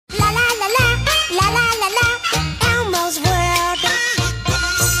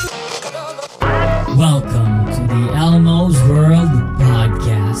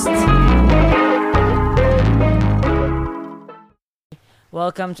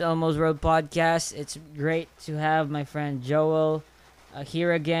Welcome to Elmo's Road Podcast. It's great to have my friend Joel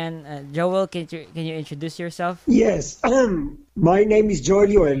here again. Joel, can you introduce yourself? Yes, my name is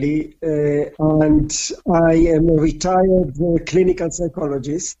Yoeli, and I am a retired clinical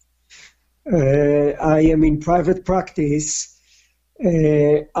psychologist. I am in private practice,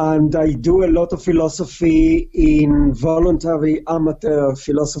 and I do a lot of philosophy in voluntary amateur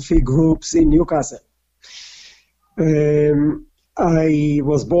philosophy groups in Newcastle. I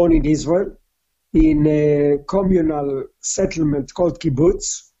was born in Israel in a communal settlement called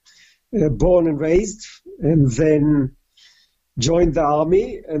kibbutz, born and raised, and then joined the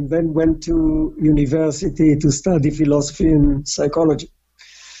army, and then went to university to study philosophy and psychology.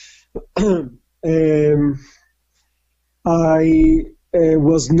 I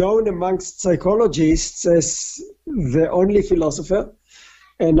was known amongst psychologists as the only philosopher,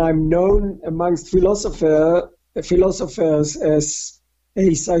 and I'm known amongst philosophers as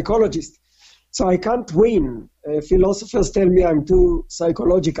a psychologist. So I can't win. Philosophers tell me I'm too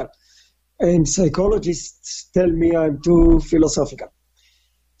psychological, and psychologists tell me I'm too philosophical.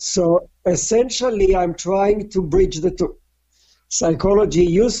 So essentially, I'm trying to bridge the two. Psychology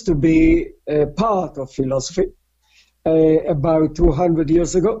used to be a part of philosophy about 200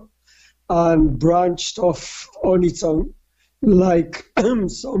 years ago and branched off on its own, like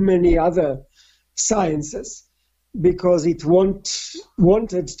so many other sciences, because it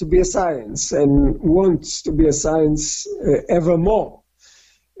wanted to be a science and wants to be a science evermore.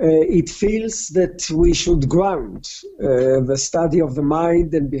 It feels that we should ground the study of the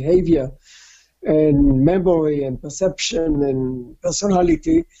mind and behavior and memory and perception and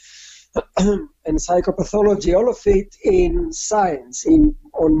personality and psychopathology, all of it in science,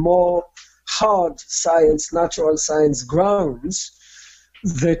 on more hard science, natural science grounds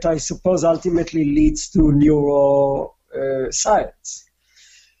that I suppose ultimately leads to neuroscience.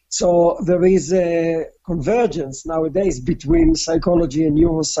 So there is a convergence nowadays between psychology and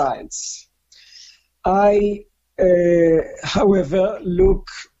neuroscience. I, however, look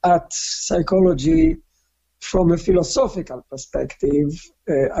at psychology from a philosophical perspective.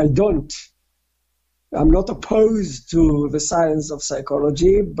 I'm not opposed to the science of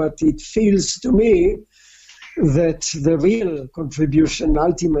psychology, but it feels to me that the real contribution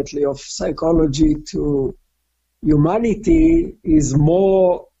ultimately of psychology to humanity is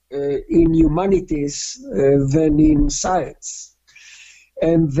more in humanities than in science.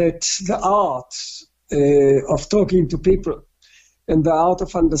 And that the art of talking to people and the art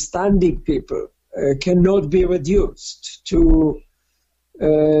of understanding people cannot be reduced to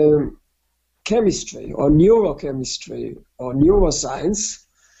chemistry or neurochemistry or neuroscience,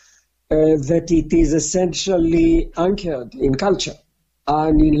 that it is essentially anchored in culture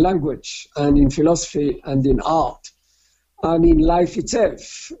and in language and in philosophy and in art and in life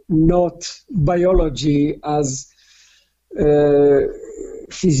itself, not biology as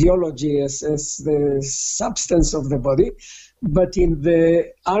physiology as the substance of the body, but in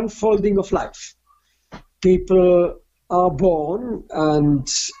the unfolding of life. People are born and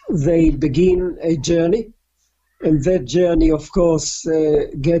they begin a journey, and that journey, of course,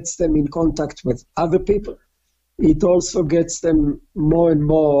 gets them in contact with other people. It also gets them more and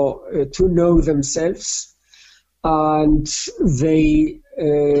more to know themselves, and they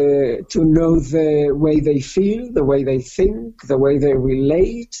to know the way they feel, the way they think, the way they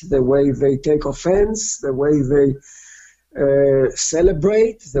relate, the way they take offense, the way they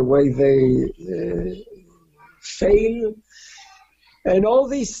celebrate, the way they fail. And all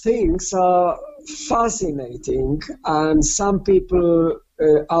these things are fascinating, and some people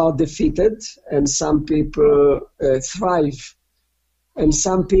are defeated, and some people thrive, and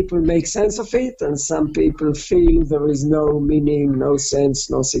some people make sense of it, and some people feel there is no meaning, no sense,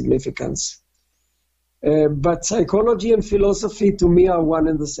 no significance. But psychology and philosophy to me are one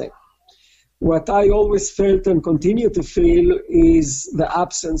and the same. What I always felt and continue to feel is the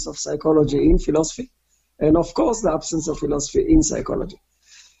absence of psychology in philosophy, and of course the absence of philosophy in psychology.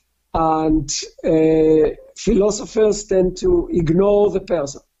 And philosophers tend to ignore the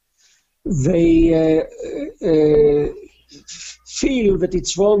person. They feel that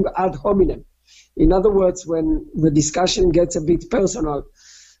it's wrong ad hominem. In other words, when the discussion gets a bit personal,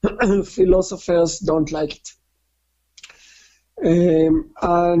 philosophers don't like it.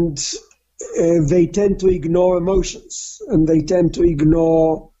 And they tend to ignore emotions, and they tend to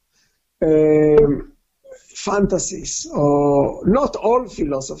ignore fantasies. Or not all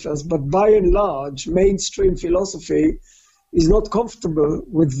philosophers, but by and large, mainstream philosophy is not comfortable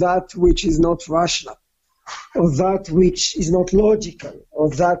with that which is not rational, or that which is not logical, or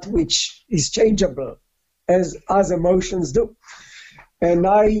that which is changeable, as emotions do. And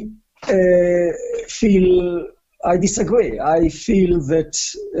I disagree. I feel that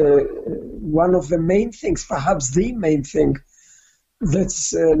one of the main things, perhaps the main thing,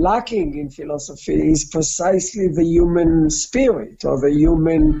 that's lacking in philosophy is precisely the human spirit, or the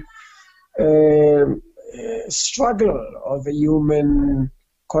human struggle, or the human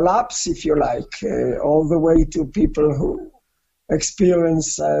collapse, if you like, all the way to people who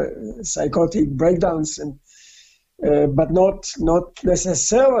experience psychotic breakdowns, and but not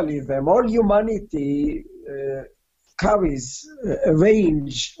necessarily them. All humanity carries a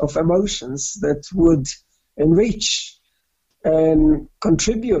range of emotions that would enrich and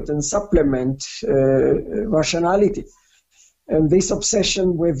contribute and supplement rationality. And this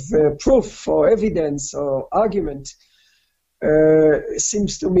obsession with proof or evidence or argument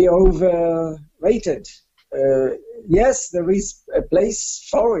seems to me overrated. Yes, there is a place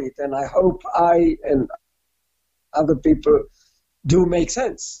for it, and I hope I and other people do make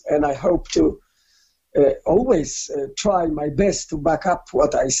sense. And I hope to always try my best to back up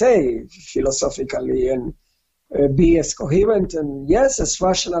what I say philosophically and be as coherent and, yes, as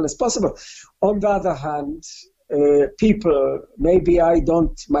rational as possible. On the other hand, people, maybe I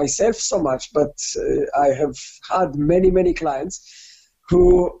don't myself so much, but I have had many clients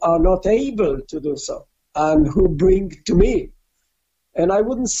who are not able to do so, and who bring to me, and I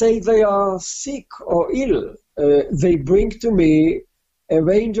wouldn't say they are sick or ill, they bring to me a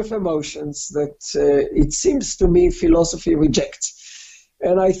range of emotions that it seems to me philosophy rejects.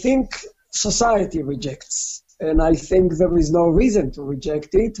 And I think society rejects. And I think there is no reason to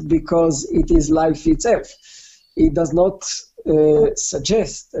reject it, because it is life itself. It does not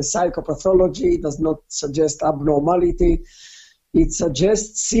suggest a psychopathology, it does not suggest abnormality. It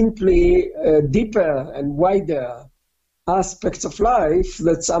suggests simply deeper and wider aspects of life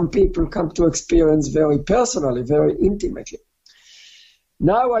that some people come to experience very personally, very intimately.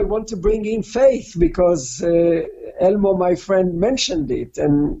 Now I want to bring in faith, because Elmo, my friend, mentioned it,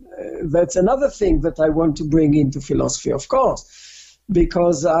 and that's another thing that I want to bring into philosophy, of course,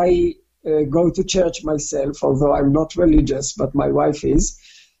 because I go to church myself, although I'm not religious, but my wife is,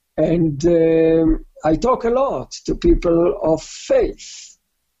 and I talk a lot to people of faith.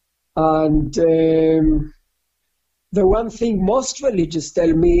 And the one thing most religious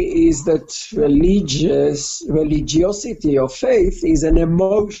tell me is that religiosity or faith is an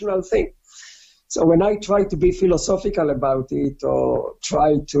emotional thing. So when I try to be philosophical about it, or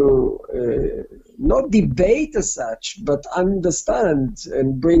try to not debate as such, but understand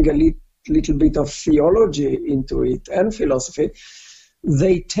and bring a little bit of theology into it and philosophy,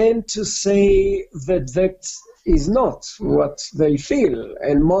 they tend to say that that is not what they feel.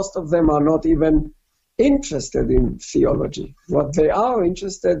 And most of them are not even interested in theology. What they are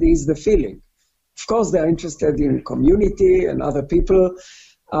interested in is the feeling. Of course, they are interested in community and other people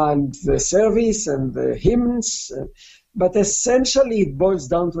and the service and the hymns, but essentially it boils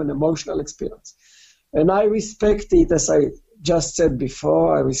down to an emotional experience. And I respect it, as I just said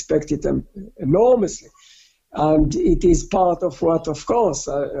before, I respect it enormously. And it is part of what, of course,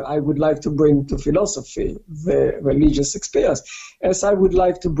 I would like to bring to philosophy, the religious experience, as I would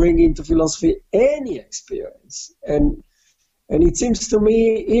like to bring into philosophy any experience. And it seems to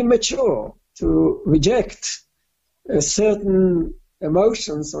me immature to reject certain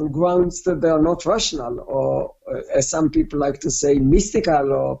emotions on grounds that they are not rational, or as some people like to say,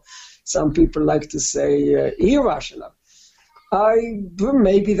 mystical, or some people like to say irrational.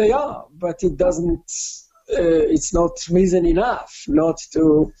 Maybe they are, but it doesn't. It's not reason enough not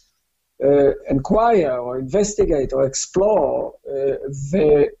to inquire or investigate or explore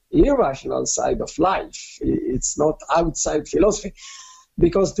the irrational side of life. It's not outside philosophy,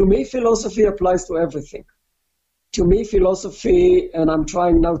 because to me philosophy applies to everything. To me philosophy, and I'm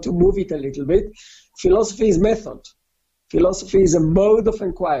trying now to move it a little bit, philosophy is method. Philosophy is a mode of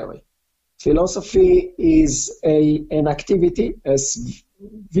inquiry. Philosophy is an activity, as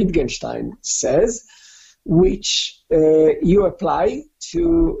Wittgenstein says, which you apply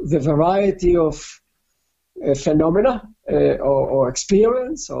to the variety of phenomena or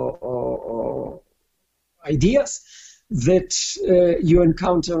experience or ideas that you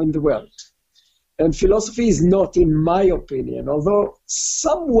encounter in the world. And philosophy is not, in my opinion, although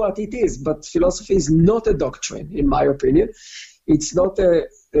somewhat it is, but philosophy is not a doctrine, in my opinion. It's not a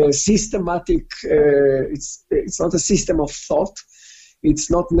systematic, it's not a system of thought.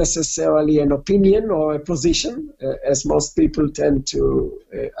 It's not necessarily an opinion or a position, as most people tend to,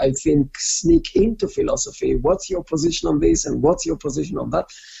 I think, sneak into philosophy. What's your position on this and what's your position on that?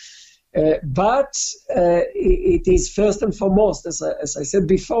 But it is first and foremost, as I said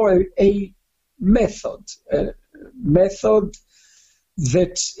before, a method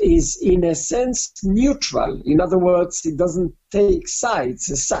that is in a sense neutral. In other words, it doesn't take sides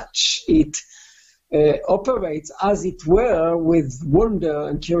as such. It operates, as it were, with wonder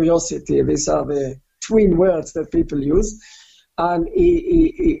and curiosity. These are the twin words that people use. And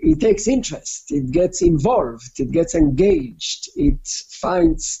it takes interest, it gets involved, it gets engaged, it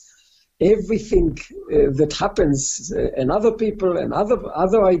finds everything that happens in other people and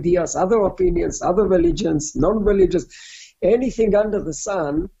other ideas, other opinions, other religions, non-religious, anything under the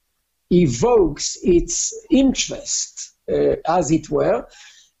sun evokes its interest, as it were,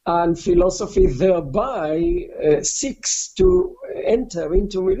 and philosophy thereby seeks to enter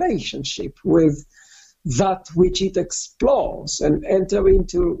into relationship with that which it explores and enter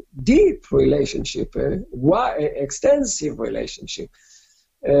into deep relationship, extensive relationship,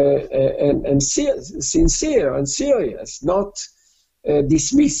 and sincere and serious, not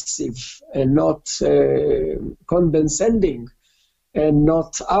dismissive and not condescending and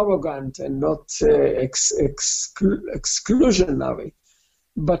not arrogant and not exclusionary,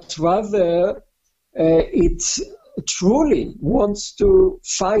 but rather it truly wants to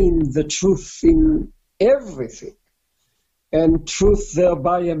find the truth in everything, and truth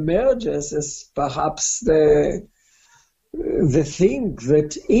thereby emerges as perhaps the thing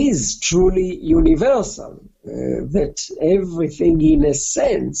that is truly universal, that everything in a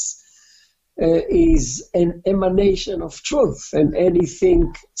sense is an emanation of truth, and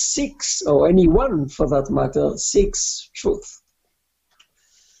anything seeks, or anyone for that matter, seeks truth.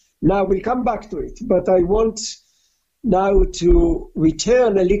 Now we'll come back to it, but I want now to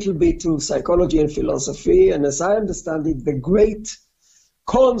return a little bit to psychology and philosophy, and as I understand it, the great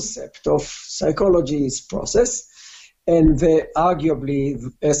concept of psychology is process, and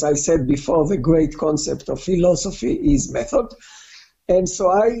arguably, as I said before, the great concept of philosophy is method. And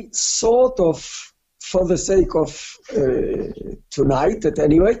so I sort of, for the sake of tonight at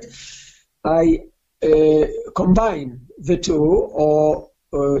any rate, I combine the two, or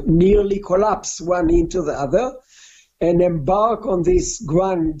nearly collapse one into the other, and embark on this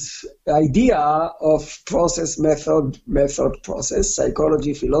grand idea of process, method, process,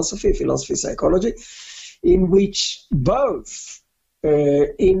 psychology, philosophy, psychology, in which both,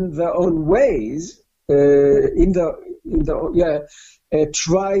 in their own ways,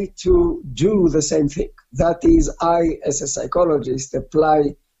 try to do the same thing. That is, I, as a psychologist,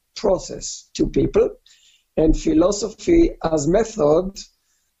 apply process to people, and philosophy as method,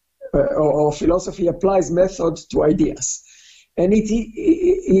 or philosophy applies method to ideas. And it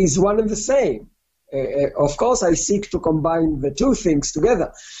is one and the same. Of course, I seek to combine the two things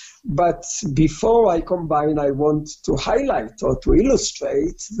together. But before I combine, I want to highlight or to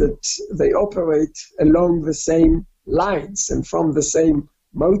illustrate that they operate along the same lines and from the same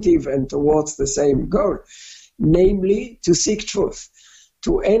motive and towards the same goal, namely to seek truth,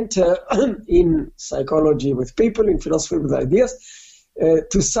 to enter in psychology with people, in philosophy with ideas,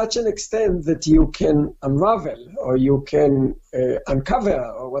 to such an extent that you can unravel, or you can uncover,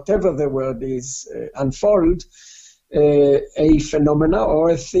 or whatever the word is, unfold a phenomena or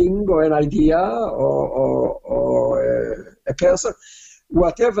a thing or an idea or a person,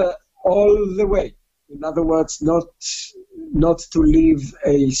 whatever, all the way. In other words, not to leave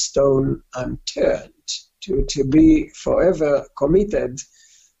a stone unturned, to be forever committed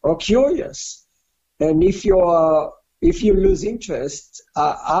or curious. And if you lose interest,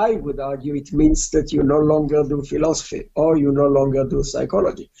 I would argue it means that you no longer do philosophy, or you no longer do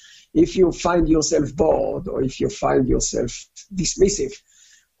psychology. If you find yourself bored, or if you find yourself dismissive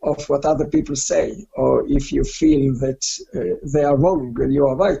of what other people say, or if you feel that they are wrong and you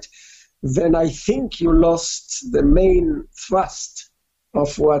are right, then I think you lost the main thrust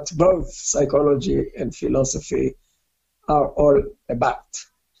of what both psychology and philosophy are all about.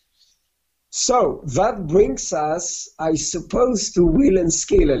 So that brings us, I suppose, to will and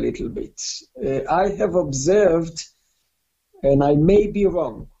skill a little bit. I have observed, and I may be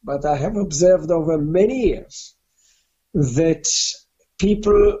wrong, but I have observed over many years that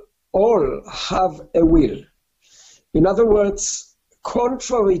people all have a will. In other words,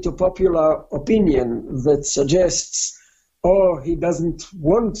 contrary to popular opinion that suggests, oh, he doesn't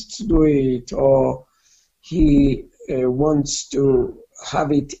want to do it, or he wants to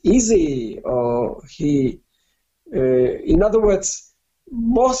have it easy, or in other words,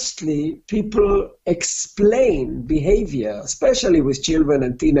 mostly people explain behavior, especially with children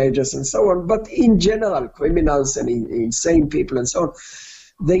and teenagers and so on, but in general, criminals and insane people and so on,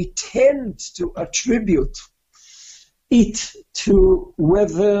 they tend to attribute it to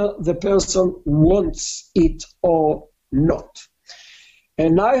whether the person wants it or not.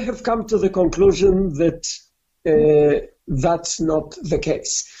 And I have come to the conclusion that that's not the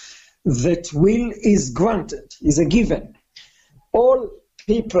case. That will is granted, is a given. All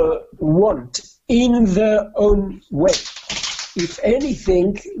people want in their own way. If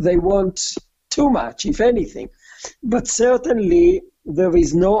anything, they want too much, if anything. But certainly there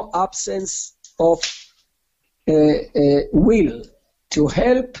is no absence of will to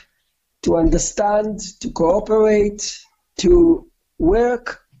help, to understand, to cooperate, to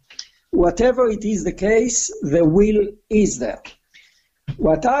work. Whatever it is the case, the will is there.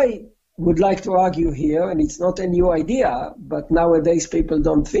 What I would like to argue here, and it's not a new idea, but nowadays people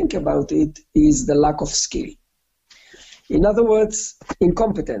don't think about it, is the lack of skill. In other words,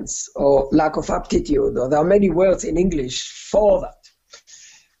 incompetence or lack of aptitude, or there are many words in English for that.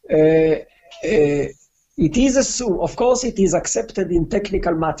 It is assumed, of course, it is accepted in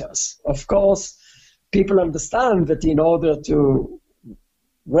technical matters. Of course, people understand that in order to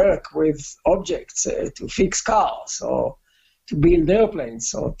work with objects, to fix cars, or to build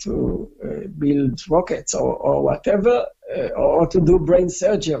airplanes, or to build rockets, or whatever, or to do brain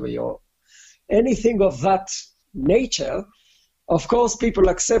surgery, or anything of that nature, of course, people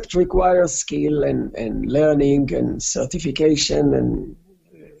accept requires skill and learning and certification and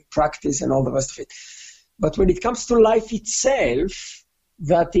practice and all the rest of it. But when it comes to life itself,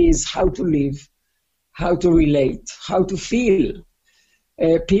 that is how to live, how to relate, how to feel.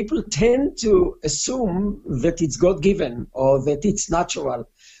 People tend to assume that it's God-given, or that it's natural,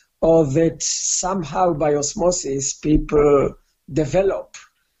 or that somehow by osmosis people develop.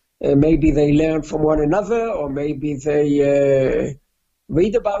 Maybe they learn from one another, or maybe they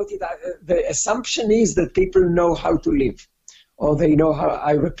read about it. The assumption is that people know how to live, or they know how,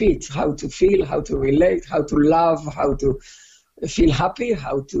 I repeat, how to feel, how to relate, how to love, how to feel happy,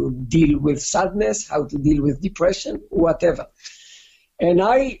 how to deal with sadness, how to deal with depression, whatever. And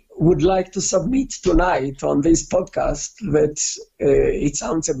I would like to submit tonight on this podcast that it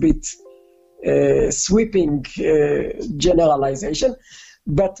sounds a bit sweeping generalization,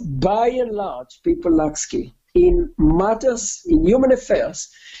 but by and large, people lack skill in matters, in human affairs,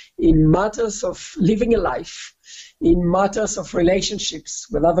 in matters of living a life, in matters of relationships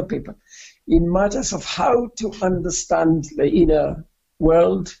with other people, in matters of how to understand the inner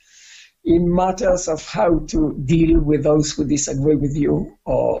world, in matters of how to deal with those who disagree with you,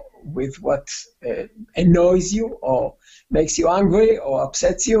 or with what annoys you, or makes you angry, or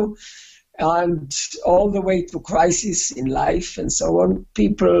upsets you, and all the way to crisis in life and so on.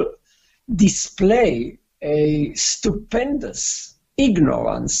 People display a stupendous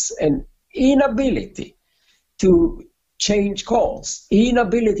ignorance and inability to change course,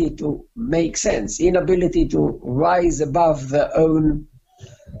 inability to make sense, inability to rise above their own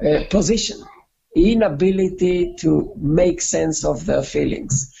position, inability to make sense of their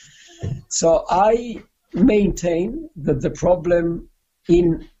feelings. So I maintain that the problem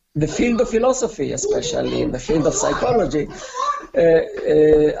in the field of philosophy, especially in the field of psychology,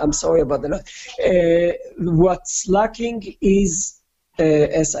 I'm sorry about the noise, what's lacking is,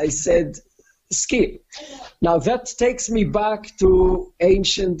 as I said, skill. Now that takes me back to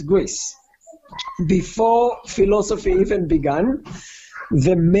ancient Greece. Before philosophy even began,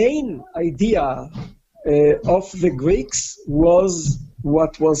 the main idea of the Greeks was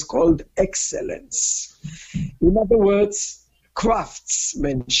what was called excellence. In other words,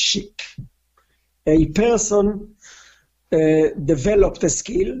 craftsmanship. A person developed a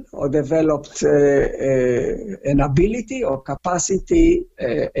skill, or developed an ability or capacity,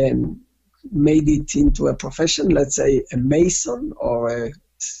 and made it into a profession, let's say a mason, or a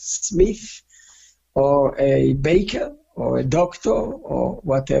smith, or a baker, or a doctor, or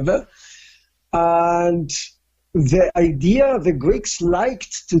whatever. And the idea the Greeks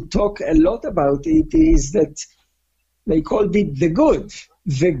liked to talk a lot about it is that they called it the good.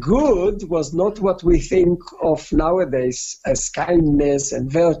 The good was not what we think of nowadays as kindness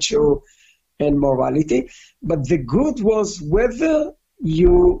and virtue and morality, but the good was whether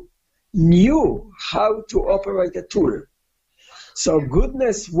you knew how to operate a tool. So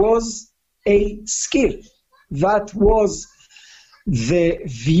goodness was a skill. That was the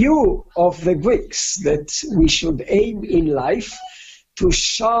view of the Greeks, that we should aim in life to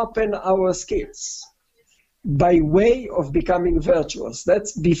sharpen our skills by way of becoming virtuous.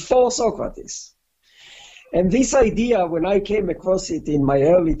 That's before Socrates. And this idea, when I came across it in my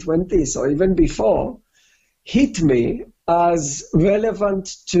early 20s, or even before, hit me as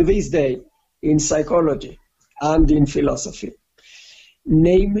relevant to this day in psychology and in philosophy.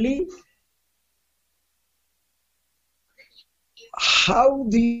 Namely, how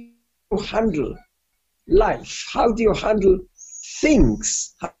do you handle life? How do you handle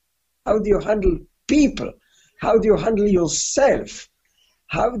things? How do you handle people? How do you handle yourself?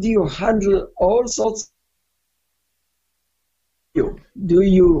 How do you handle all sorts of you? Do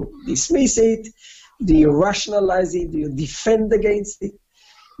you dismiss it? Do you rationalize it? Do you defend against it?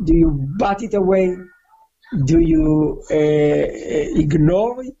 Do you bat it away? Do you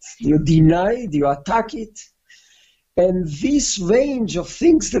ignore it? Do you deny it? Do you attack it? And this range of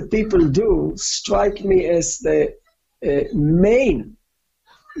things that people do strike me as the main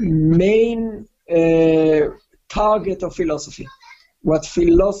target of philosophy. What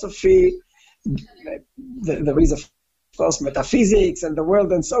philosophy, there is of course metaphysics and the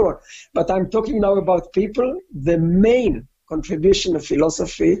world and so on, but I'm talking now about people. The main contribution of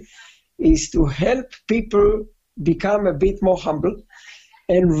philosophy is to help people become a bit more humble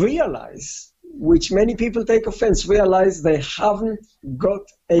and realize, which many people take offense, realize they haven't got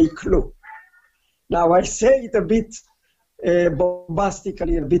a clue. Now I say it a bit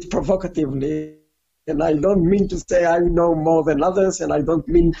bombastically, a bit provocatively, and I don't mean to say I know more than others, and I don't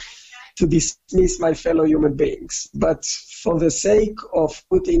mean to dismiss my fellow human beings, but for the sake of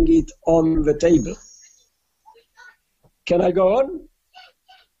putting it on the table. Can I go on?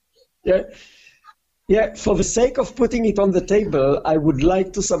 Yeah, for the sake of putting it on the table, I would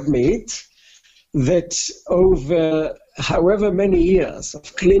like to submit that over however many years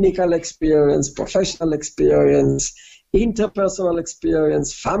of clinical experience, professional experience, interpersonal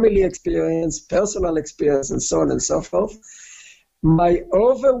experience, family experience, personal experience, and so on and so forth, my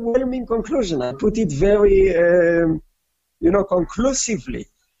overwhelming conclusion, I put it very, conclusively,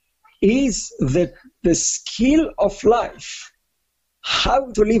 is that the skill of life,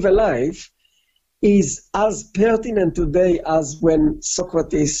 how to live a life, is as pertinent today as when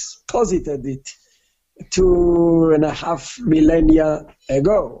Socrates posited it 2.5 millennia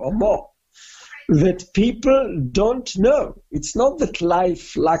ago or more. That people don't know. It's not that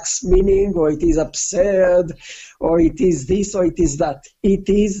life lacks meaning, or it is absurd, or it is this, or it is that. It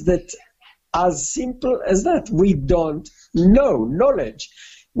is that as simple as that. We don't know knowledge.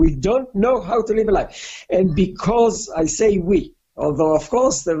 We don't know how to live a life. And because I say we, although of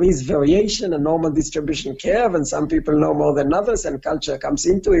course there is variation, a normal distribution curve, and some people know more than others, and culture comes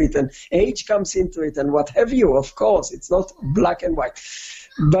into it, and age comes into it, and what have you, of course, it's not black and white.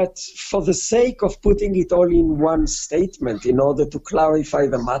 But for the sake of putting it all in one statement, in order to clarify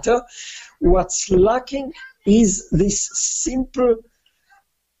the matter, what's lacking is this simple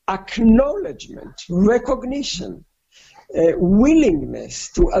acknowledgement, recognition, willingness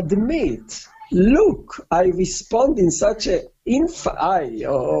to admit, look, I respond in such an in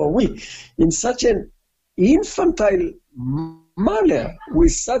such an infantile manner,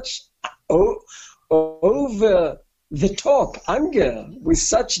 with such over the top anger, with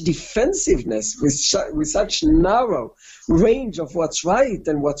such defensiveness, with such narrow range of what's right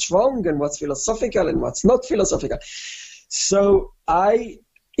and what's wrong and what's philosophical and what's not philosophical. So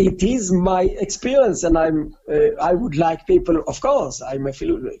it is my experience, and I would like people, of course, I'm a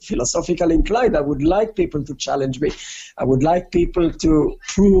philosophically inclined, I would like people to challenge me. I would like people to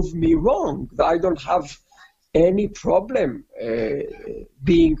prove me wrong. I don't have any problem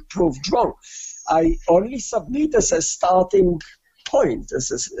being proved wrong. I only submit as a starting point,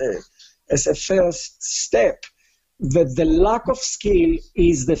 as a first step, that the lack of skill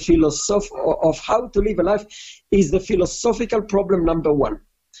is the of how to live a life is the philosophical problem number one.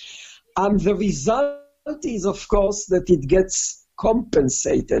 And the result is, of course, that it gets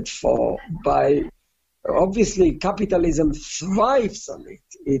compensated for by, obviously, capitalism thrives on it.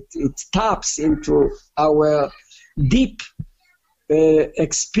 It taps into our deep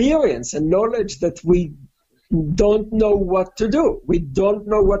experience and knowledge that we don't know what to do. We don't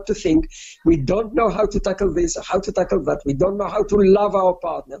know what to think. We don't know how to tackle this or how to tackle that. We don't know how to love our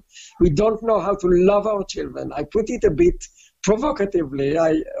partner. We don't know how to love our children. I put it a bit provocatively.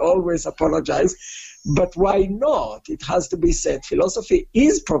 I always apologize. But why not? It has to be said. Philosophy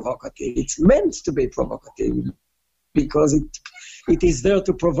is provocative. It's meant to be provocative because it is there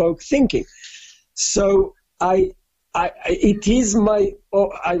to provoke thinking. So it is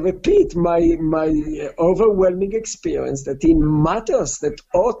I repeat, my overwhelming experience that in matters that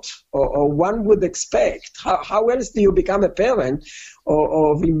ought or one would expect, how else do you become a parent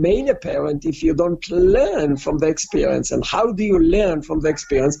or remain a parent if you don't learn from the experience? And how do you learn from the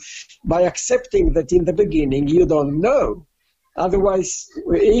experience? By accepting that in the beginning you don't know. Otherwise,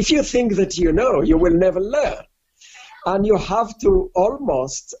 if you think that you know, you will never learn. And you have to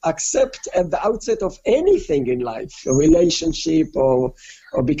almost accept at the outset of anything in life, a relationship or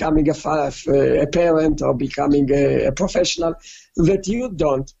becoming a parent or becoming a professional, that you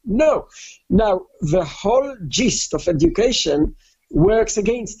don't know. Now, the whole gist of education works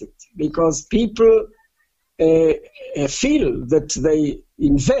against it because people feel that they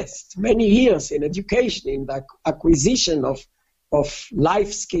invest many years in education, in the acquisition of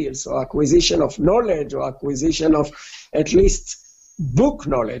life skills, or acquisition of knowledge, or acquisition of at least book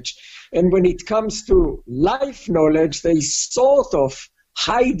knowledge. And when it comes to life knowledge, they sort of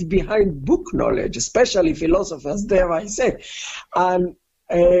hide behind book knowledge, especially philosophers, dare I say. And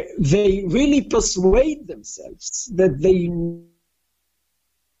they really persuade themselves that they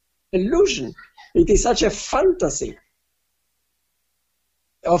illusion. It is such a fantasy.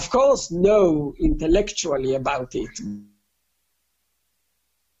 Of course, know intellectually about it.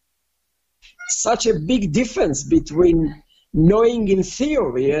 Such a big difference between knowing in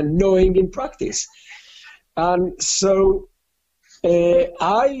theory and knowing in practice. And so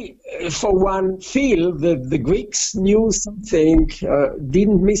I, for one, feel that the Greeks knew something,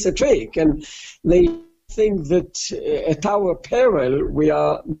 didn't miss a trick, and they think that at our peril we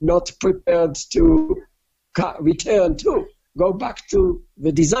are not prepared to return to, go back to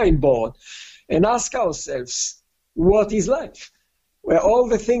the design board and ask ourselves, what is life? Where all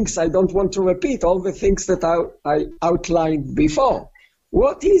the things, I don't want to repeat, all the things that I outlined before.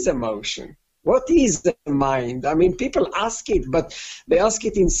 What is emotion? What is the mind? I mean, people ask it, but they ask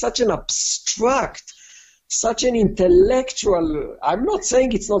it in such an abstract, such an intellectual, I'm not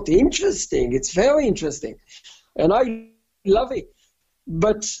saying it's not interesting, it's very interesting, and I love it.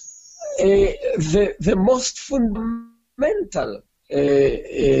 But the most fundamental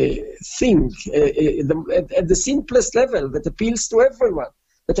thing, at the simplest level that appeals to everyone,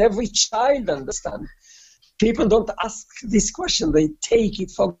 that every child understands. People don't ask this question, they take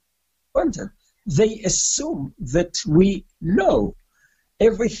it for granted. They assume that we know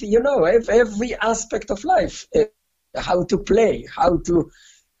everything, every aspect of life, how to play, how to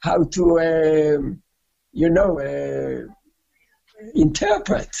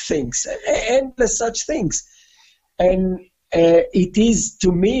interpret things, endless such things. And it is,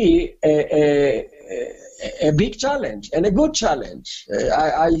 to me, a big challenge and a good challenge.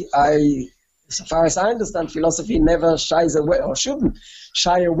 As far as I understand, philosophy never shies away, or shouldn't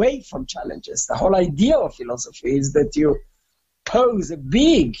shy away from challenges. The whole idea of philosophy is that you pose a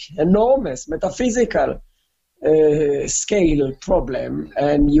big, enormous, metaphysical scale problem,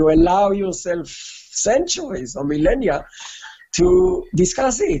 and you allow yourself centuries or millennia to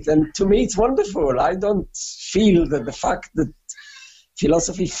discuss it. And to me, it's wonderful. I don't feel that the fact that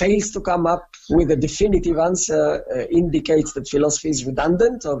philosophy fails to come up with a definitive answer indicates that philosophy is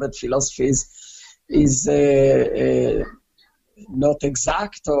redundant, or that philosophy is not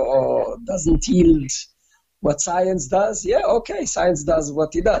exact, or doesn't yield what science does. Yeah, okay, science does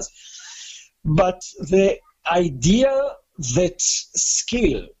what it does. But the idea that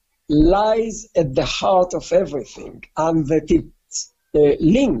skill lies at the heart of everything, and that it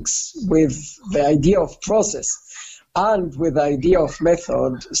links with the idea of process and with the idea of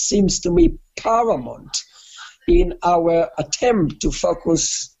method, seems to me paramount in our attempt to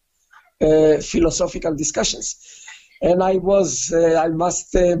focus philosophical discussions. And I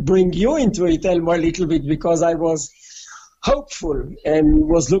must bring you into it, Elmo, a little bit, because I was hopeful and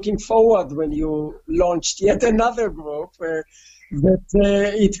was looking forward when you launched yet another group that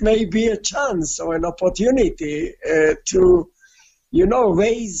it may be a chance or an opportunity to,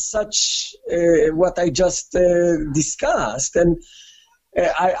 raise such what I just discussed. And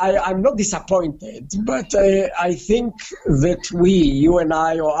I'm not disappointed, but I think that we, you and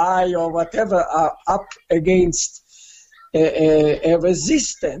I or whatever, are up against a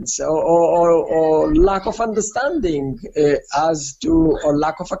resistance or lack of understanding or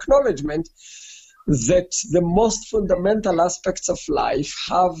lack of acknowledgement that the most fundamental aspects of life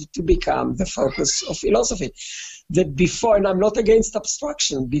have to become the focus of philosophy. That before, and I'm not against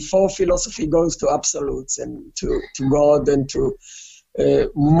abstraction, before philosophy goes to absolutes and to God and to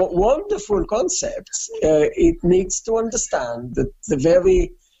wonderful concepts, it needs to understand that the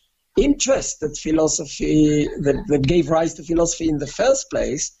very interest that philosophy, that gave rise to philosophy in the first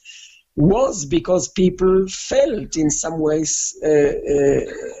place, was because people felt in some ways,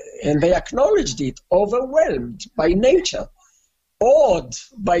 and they acknowledged it, overwhelmed by nature, awed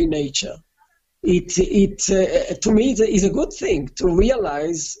by nature. To me, it is a good thing to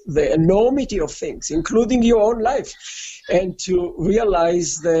realize the enormity of things, including your own life, and to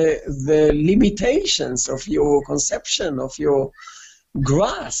realize the limitations of your conception, of your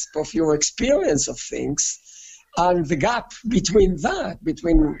grasp, of your experience of things, and the gap between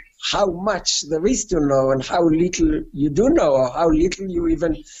how much there is to know and how little you do know, or how little you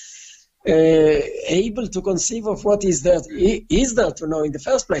even able to conceive of what is there to know in the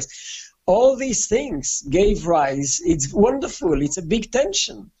first place. All these things gave rise, it's wonderful, it's a big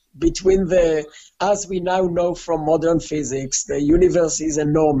tension between as we now know from modern physics, the universe is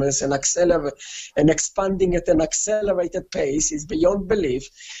enormous and expanding at an accelerated pace is beyond belief.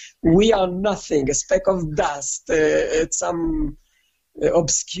 We are nothing, a speck of dust at some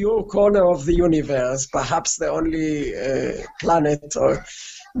obscure corner of the universe, perhaps the only planet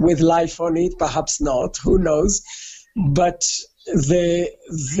with life on it, perhaps not, who knows. But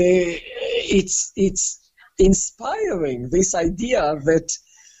it's inspiring, this idea that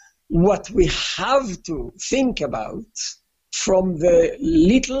what we have to think about, from the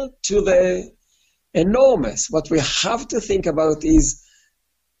little to the enormous, what we have to think about is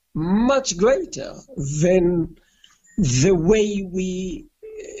much greater than the way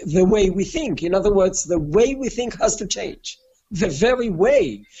we think. In other words, the way we think has to change. The very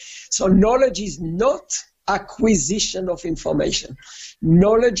way. So knowledge is not acquisition of information.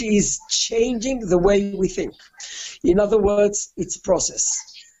 Knowledge is changing the way we think. In other words, it's process.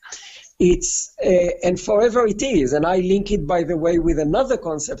 And forever it is. And I link it, by the way, with another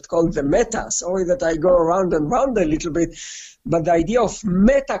concept called the meta. Sorry that I go around and round a little bit, but the idea of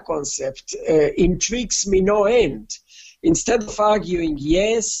meta concept intrigues me no end. Instead of arguing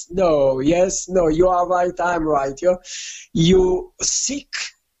yes, no, you are right, I'm right, you seek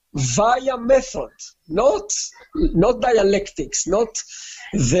via method, not dialectics, not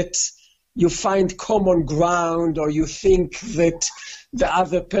that you find common ground or you think that the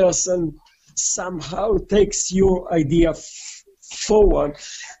other person somehow takes your idea forward,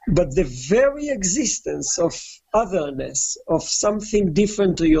 but the very existence of otherness, of something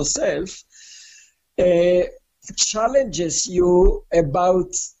different to yourself, challenges you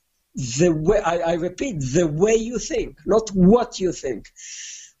about the way, I repeat, the way you think, not what you think,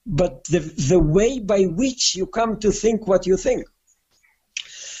 but the way by which you come to think what you think.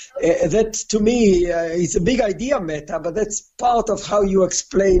 That, to me, is a big idea, meta, but that's part of how you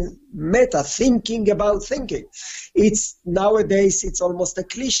explain meta, thinking about thinking. Nowadays, it's almost a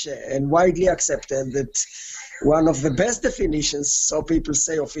cliche and widely accepted that one of the best definitions, so people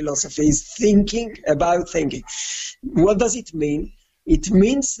say, of philosophy is thinking about thinking. What does it mean? It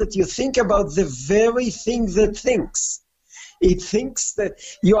means that you think about the very thing that thinks. It thinks that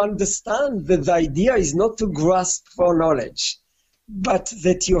you understand that the idea is not to grasp for knowledge, but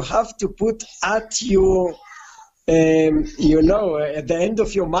that you have to put at your, at the end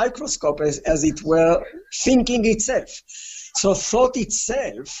of your microscope, as it were, thinking itself. So thought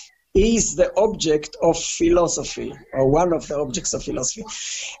itself is the object of philosophy, or one of the objects of philosophy.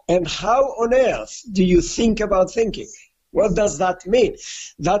 And how on earth do you think about thinking? What does that mean?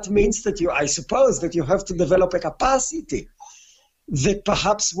 That means that I suppose that you have to develop a capacity that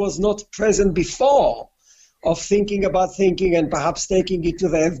perhaps was not present before, of thinking about thinking, and perhaps taking it to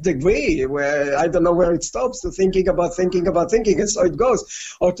the nth degree, where I don't know where it stops, to thinking about thinking, and so it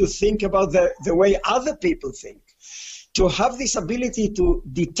goes, or to think about the way other people think. To have this ability to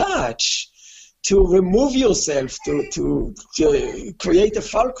detach, to remove yourself, to create a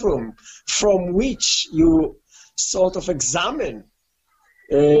fulcrum from which you sort of examine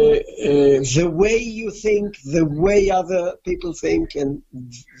the way you think, the way other people think, and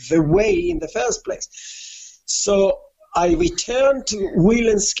the way in the first place. So I return to will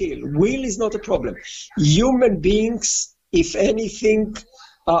and skill. Will is not a problem. Human beings, if anything,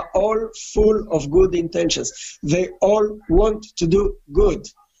 are all full of good intentions. They all want to do good,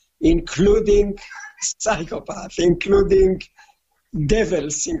 including psychopaths, including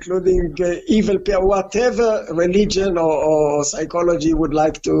devils, including evil people, whatever religion or psychology would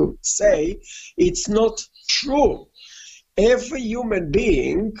like to say. It's not true. Every human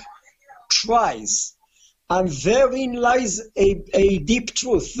being tries. And therein lies a deep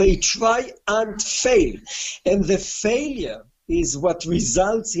truth. They try and fail. And the failure is what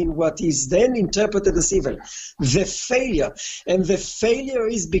results in what is then interpreted as evil. The failure. And the failure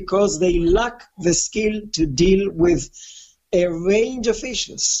is because they lack the skill to deal with a range of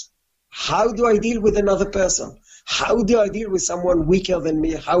issues. How do I deal with another person? How do I deal with someone weaker than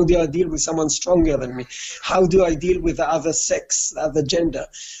me? How do I deal with someone stronger than me? How do I deal with the other sex, the other gender?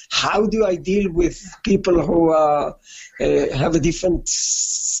 How do I deal with people who have a different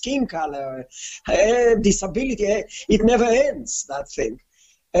skin color, disability? It never ends, that thing.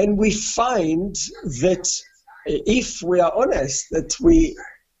 And we find that if we are honest, that we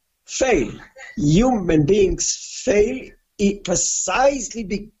fail. Human beings fail precisely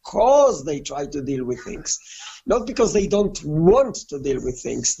because they try to deal with things. Not because they don't want to deal with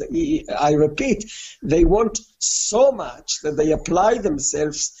things. I repeat, they want so much that they apply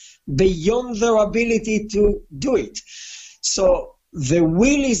themselves beyond their ability to do it. So the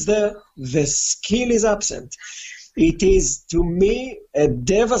will is there, the skill is absent. it is, to me, a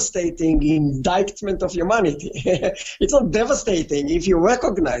devastating indictment of humanity. It's not devastating if you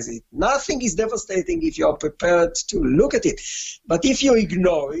recognize it. Nothing is devastating if you are prepared to look at it. But if you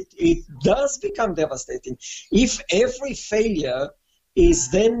ignore it, it does become devastating. If every failure is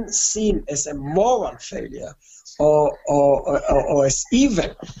then seen as a moral failure, or as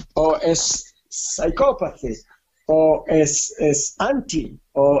evil, or as psychopathy, or as anti,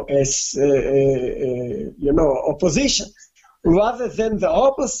 or as opposition, rather than the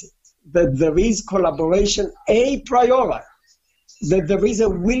opposite, that there is collaboration a priori, that there is a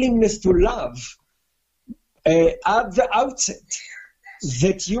willingness to love at the outset,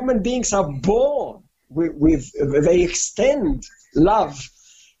 that human beings are born with they extend love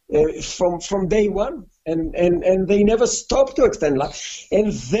from day one, and they never stop to extend love.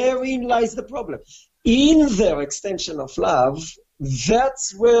 And therein lies the problem. In their extension of love,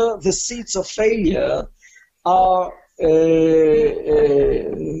 that's where the seeds of failure are, they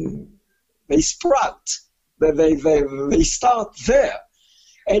sprout, they start there.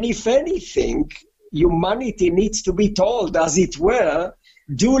 And if anything, humanity needs to be told, as it were,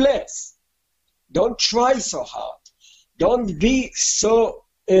 do less. Don't try so hard. Don't be so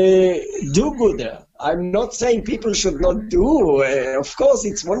do-gooder. I'm not saying people should not do. Of course,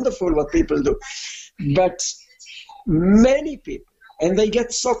 it's wonderful what people do. But many people, and they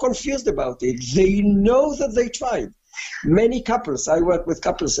get so confused about it, they know that they tried. Many couples, I work with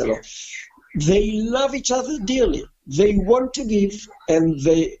couples a lot, they love each other dearly. They want to give, and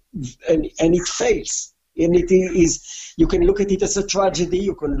it fails. And it is, you can look at it as a tragedy,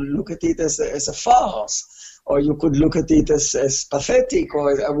 you can look at it as a farce, or you could look at it as pathetic,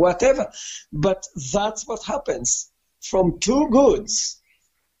 or whatever. But that's what happens. From two goods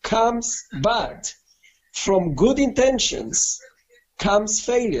comes bad. From good intentions comes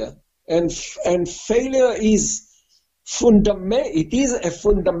failure. And failure is it is a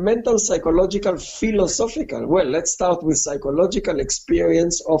fundamental psychological, philosophical, well, let's start with psychological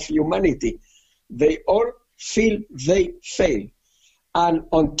experience of humanity. They all feel they fail. And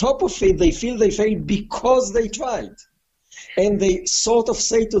on top of it, they feel they failed because they tried. And they sort of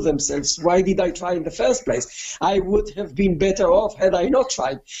say to themselves, why did I try in the first place? I would have been better off had I not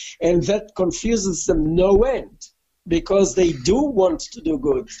tried. And that confuses them no end, because they do want to do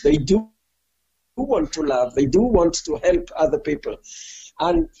good. They do want to love. They do want to help other people.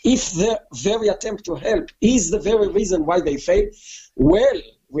 And if their very attempt to help is the very reason why they fail, well,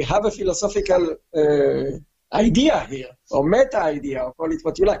 we have a philosophical idea here, or meta-idea, or call it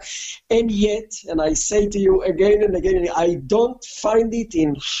what you like. And yet, and I say to you again and again, I don't find it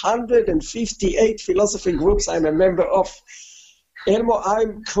in 158 philosophy groups I'm a member of. Elmo,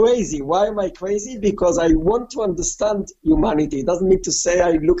 I'm crazy. Why am I crazy? Because I want to understand humanity. It doesn't mean to say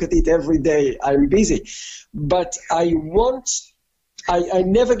I look at it every day. I'm busy. But I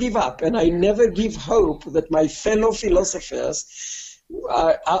never give up, and I never give hope that my fellow philosophers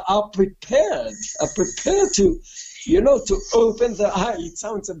are prepared to, to open the eye. It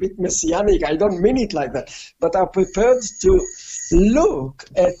sounds a bit messianic. I don't mean it like that. But are prepared to look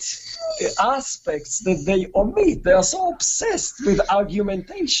at aspects that they omit. They are so obsessed with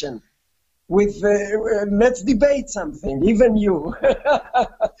argumentation, with let's debate something, even you.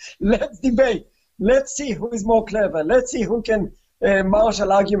 Let's debate. Let's see who is more clever. Let's see who can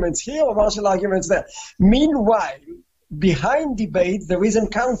marshal arguments here or marshal arguments there. Meanwhile, behind debate, there is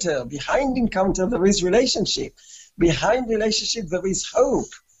encounter. Behind encounter, there is relationship. Behind relationship, there is hope.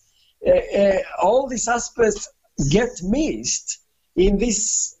 All these aspects get missed in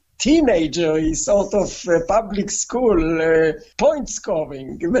this teenager sort of public school point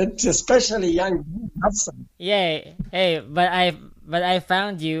scoring that especially young have some. Yeah. Hey, but I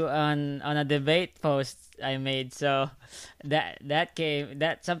found you on a debate post I made, so that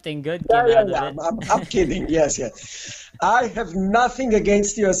something good came out of it. I'm kidding. Yes. I have nothing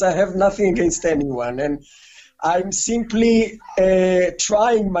against you, as I have nothing against anyone, and I'm simply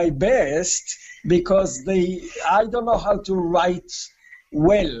trying my best, because I don't know how to write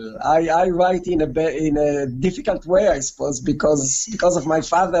well. I write in a difficult way, I suppose, because of my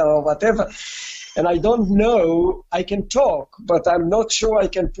father or whatever. And I don't know, I can talk, but I'm not sure I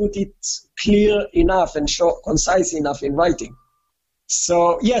can put it clear enough and concise enough in writing.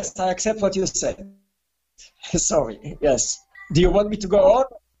 So, yes, I accept what you said. Sorry, yes. Do you want me to go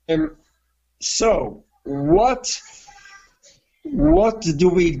on? So, what do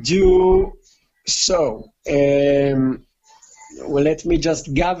we do? So, well, let me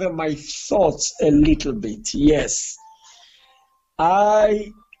just gather my thoughts a little bit. Yes.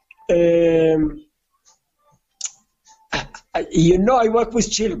 I work with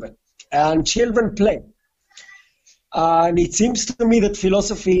children, and children play. And it seems to me that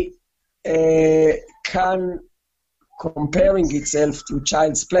philosophy can comparing itself to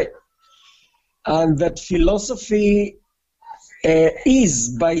child's play. And that philosophy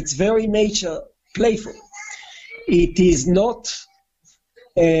is, by its very nature, playful. It is not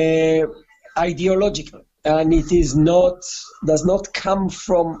ideological, and it is not, does not come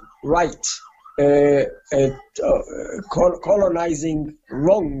from right, colonizing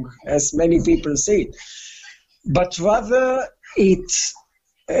wrong, as many people see it. But rather it,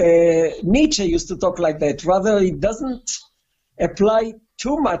 Nietzsche used to talk like that, rather it doesn't apply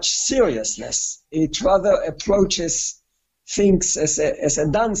too much seriousness. It rather approaches things as a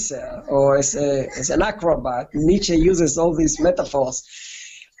dancer or as an acrobat. Nietzsche uses all these metaphors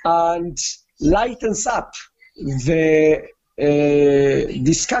and lightens up the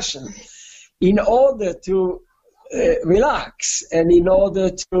discussion in order to relax and in order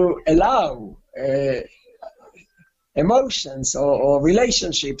to allow emotions or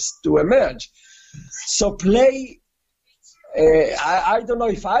relationships to emerge. So play, I don't know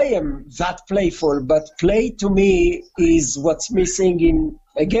if I am that playful, but play to me is what's missing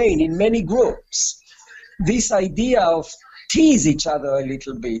in many groups. This idea of tease each other a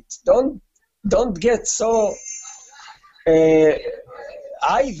little bit. Don't get so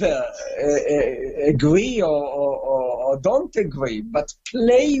either agree or don't agree, but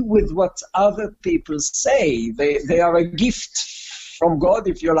play with what other people say. They are a gift from God,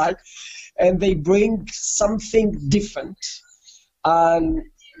 if you like, and they bring something different, and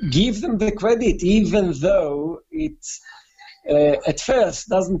give them the credit, even though it at first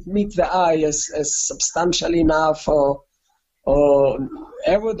doesn't meet the eye as substantial enough or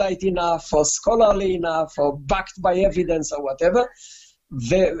erudite enough or scholarly enough or backed by evidence or whatever.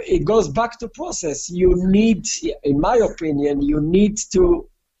 It goes back to process. You need, in my opinion, you need to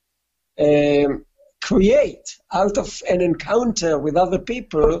create out of an encounter with other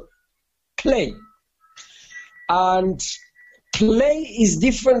people, play. And play is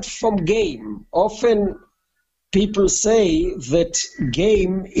different from game. Often people say that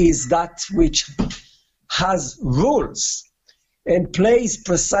game is that which has rules, and play is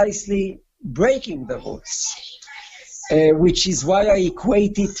precisely breaking the rules, which is why I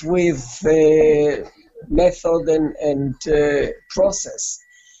equate it with method and process.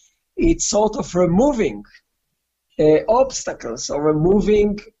 It's sort of removing obstacles or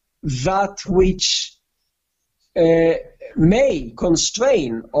removing that which may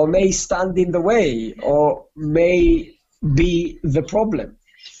constrain or may stand in the way or may be the problem.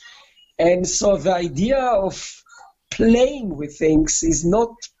 And so the idea of playing with things is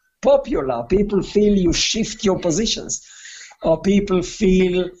not popular. People feel you shift your positions, or people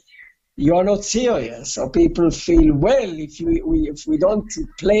feel you are not serious, or people feel, well, if we don't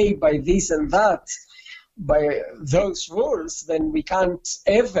play by this and that, by those rules, then we can't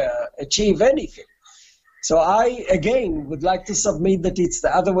ever achieve anything. So I, again, would like to submit that it's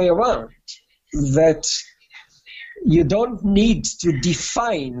the other way around, that you don't need to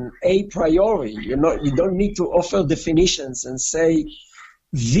define a priori. You don't need to offer definitions and say,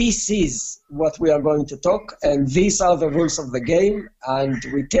 this is what we are going to talk, and these are the rules of the game, and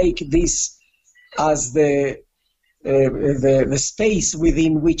we take this as the space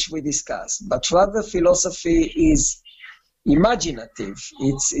within which we discuss. But rather, philosophy is imaginative.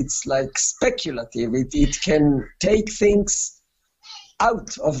 It's like speculative. It can take things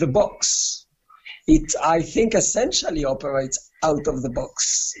out of the box. It, I think, essentially operates out of the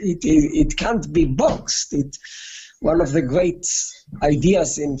box. It can't be boxed. One of the great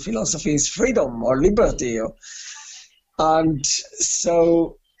ideas in philosophy is freedom or liberty. And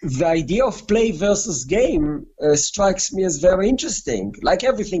so the idea of play versus game strikes me as very interesting. Like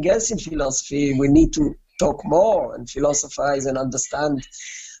everything else in philosophy, we need to talk more and philosophize and understand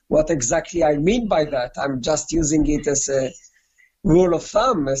what exactly I mean by that. I'm just using it as a rule of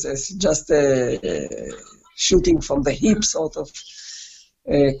thumb, as just a shooting from the hip sort of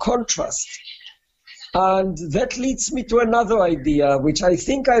contrast. And that leads me to another idea, which I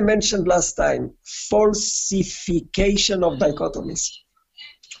think I mentioned last time, falsification of dichotomies.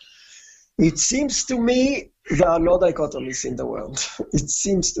 It seems to me there are no dichotomies in the world. It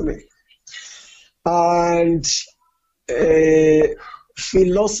seems to me. And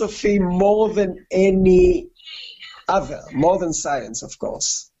philosophy, more than any other, more than science, of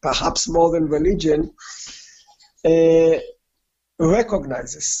course, perhaps more than religion,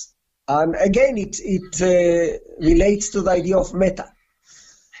 recognizes. And again, it relates to the idea of meta,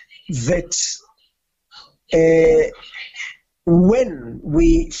 that when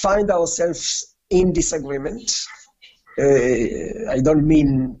we find ourselves in disagreement, I don't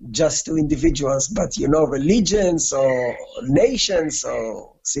mean just to individuals, but religions or nations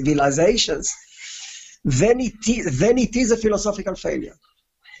or civilizations, then it is a philosophical failure.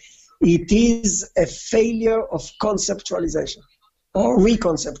 It is a failure of conceptualization or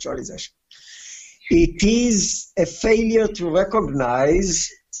reconceptualization. It is a failure to recognize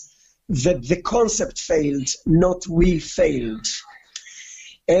that the concept failed, not we failed.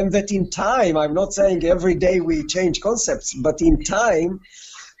 And that in time, I'm not saying every day we change concepts, but in time,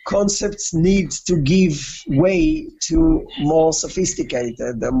 concepts need to give way to more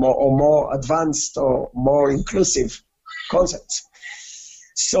sophisticated or more advanced or more inclusive concepts.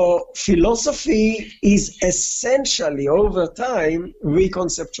 So philosophy is essentially, over time,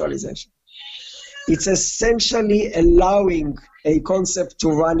 reconceptualization. It's essentially allowing a concept to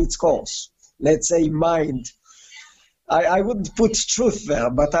run its course. Let's say mind. I wouldn't put truth there,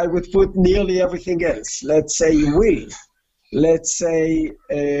 but I would put nearly everything else. Let's say will. Let's say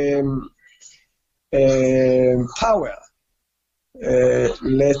power.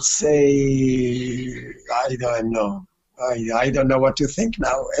 Let's say, I don't know. I don't know what to think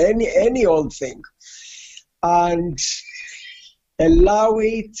now. Any old thing. And allow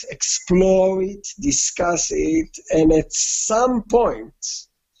it, explore it, discuss it, and at some point,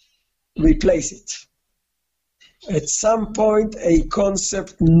 replace it. At some point, a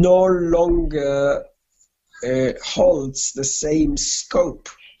concept no longer holds the same scope,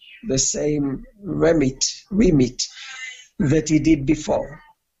 the same remit that it did before.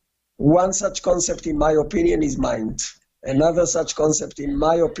 One such concept, in my opinion, is mind. Another such concept, in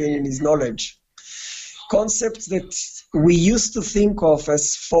my opinion, is knowledge. Concepts that we used to think of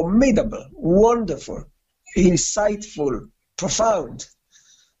as formidable, wonderful, insightful, profound.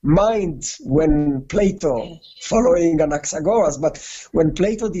 Mind, when Plato, following Anaxagoras, but when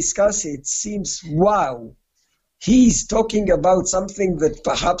Plato discusses it, seems, wow, he's talking about something that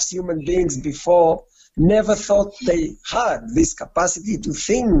perhaps human beings before never thought they had, this capacity to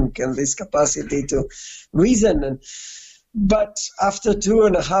think and this capacity to reason. But after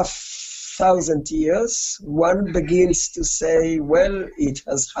 2,500 years, one begins to say, well, it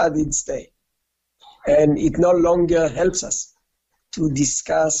has had its day. And it no longer helps us to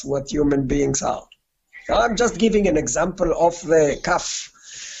discuss what human beings are. I'm just giving an example off the cuff.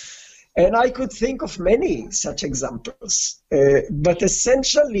 And I could think of many such examples. But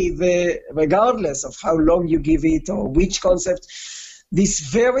essentially, regardless of how long you give it or which concept, this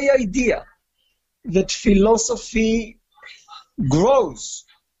very idea that philosophy grows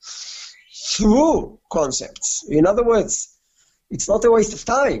through concepts. In other words, it's not a waste of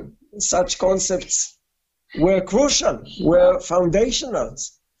time. Such concepts were crucial, were foundational.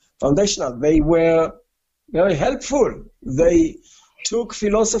 They were very helpful. They took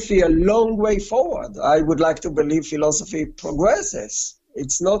philosophy a long way forward. I would like to believe philosophy progresses.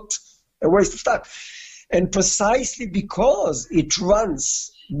 It's not a waste of time. And precisely because it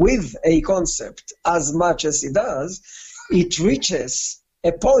runs with a concept as much as it does, it reaches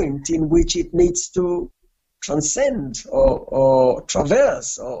a point in which it needs to transcend or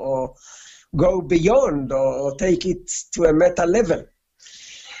traverse or go beyond or take it to a meta level.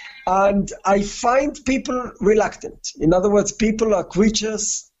 And I find people reluctant. In other words, people are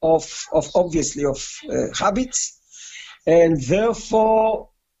creatures of habits, and therefore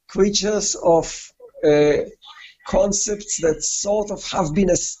creatures of concepts that sort of have been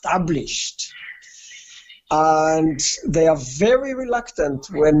established. And they are very reluctant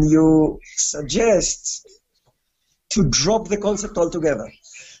when you suggest to drop the concept altogether.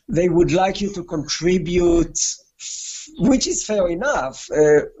 They would like you to contribute, which is fair enough,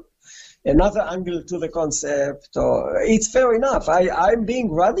 another angle to the concept, or it's fair enough. I'm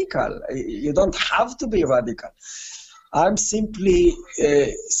being radical. You don't have to be radical. I'm simply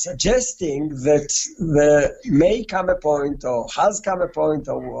suggesting that there may come a point, or has come a point,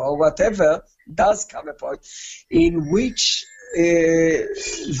 or whatever, does come a point, in which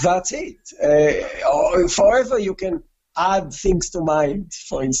that's it. Or forever you can add things to mind,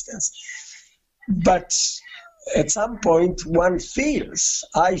 for instance. But at some point I feel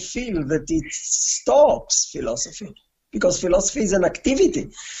that it stops philosophy, because philosophy is an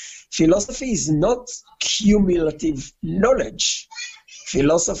activity. Philosophy is not cumulative knowledge.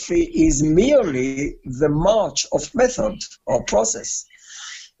 Philosophy is merely the march of method or process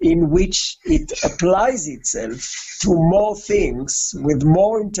in which it applies itself to more things with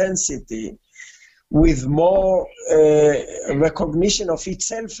more intensity, with more recognition of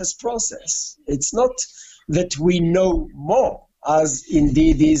itself as process. It's not that we know more, as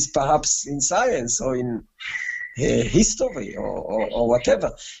indeed is perhaps in science or in history or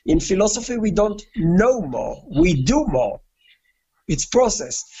whatever. In philosophy, we don't know more, we do more. It's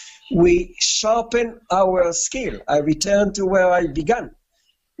process. We sharpen our skill. I return to where I began.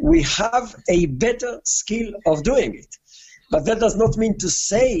 We have a better skill of doing it. But that does not mean to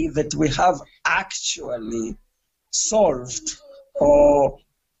say that we have actually solved or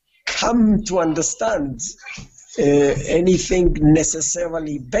come to understand anything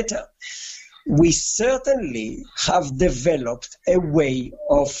necessarily better. We certainly have developed a way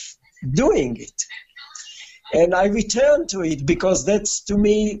of doing it. And I return to it because that's, to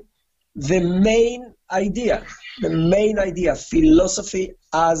me, the main idea, philosophy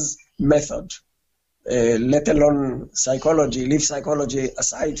as method, let alone psychology, leave psychology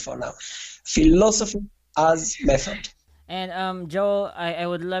aside for now. Philosophy as method. And Joel, I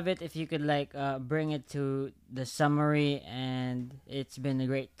would love it if you could like bring it to the summary. And it's been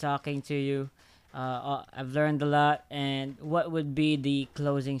great talking to you. I've learned a lot. And what would be the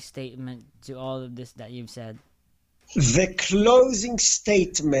closing statement to all of this that you've said? The closing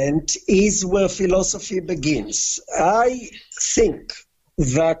statement is where philosophy begins. I think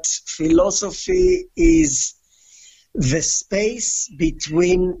that philosophy is the space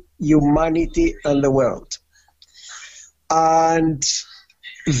between humanity and the world. And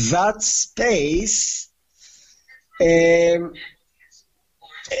that space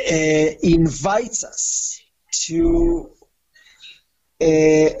invites us to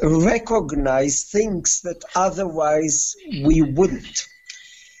recognize things that otherwise we wouldn't.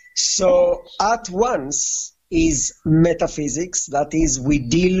 So at once is metaphysics, that is, we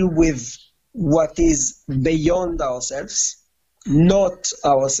deal with what is beyond ourselves, not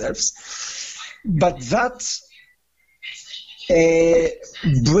ourselves. But that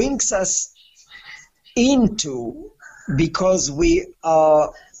brings us into, because we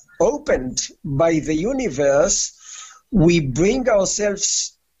are opened by the universe, we bring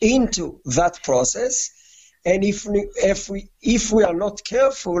ourselves into that process, and if we are not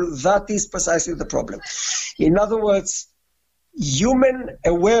careful, that is precisely the problem. In other words, human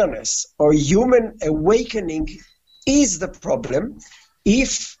awareness or human awakening is the problem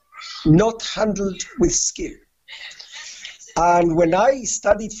if not handled with skill. And when I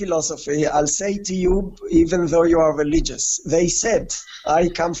studied philosophy, I'll say to you, even though you are religious, they said, I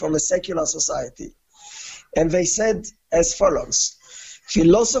come from a secular society, and they said as follows: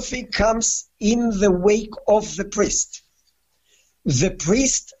 philosophy comes in the wake of the priest. The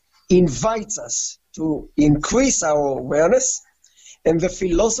priest invites us to increase our awareness, and the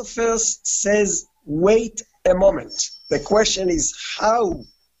philosopher says, wait a moment. The question is, how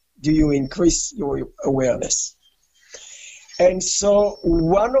do you increase your awareness? And so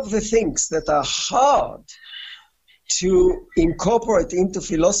one of the things that are hard to incorporate into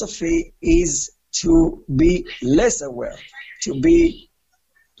philosophy is to be less aware, to be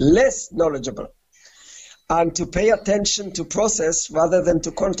less knowledgeable, and to pay attention to process rather than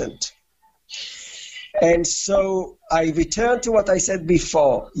to content. And so I return to what I said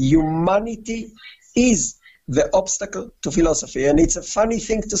before. Humanity is the obstacle to philosophy. And it's a funny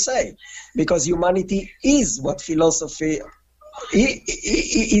thing to say, because humanity is what philosophy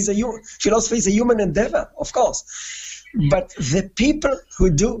philosophy is a human endeavor, of course. But the people who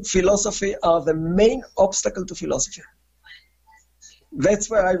do philosophy are the main obstacle to philosophy. That's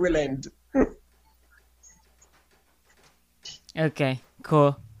where I will end. Okay,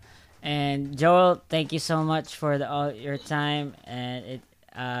 cool. And Joel, thank you so much for all your time. And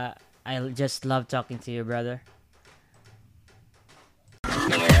I just love talking to you, brother.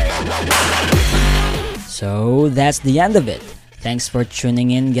 So that's the end of it. Thanks for tuning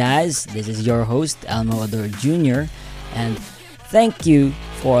in, guys. This is your host, Elmo Ador Jr. And thank you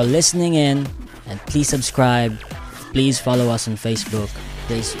for listening in. And please subscribe. Please follow us on Facebook.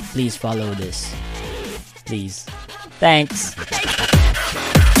 Please follow this. Please. Thanks.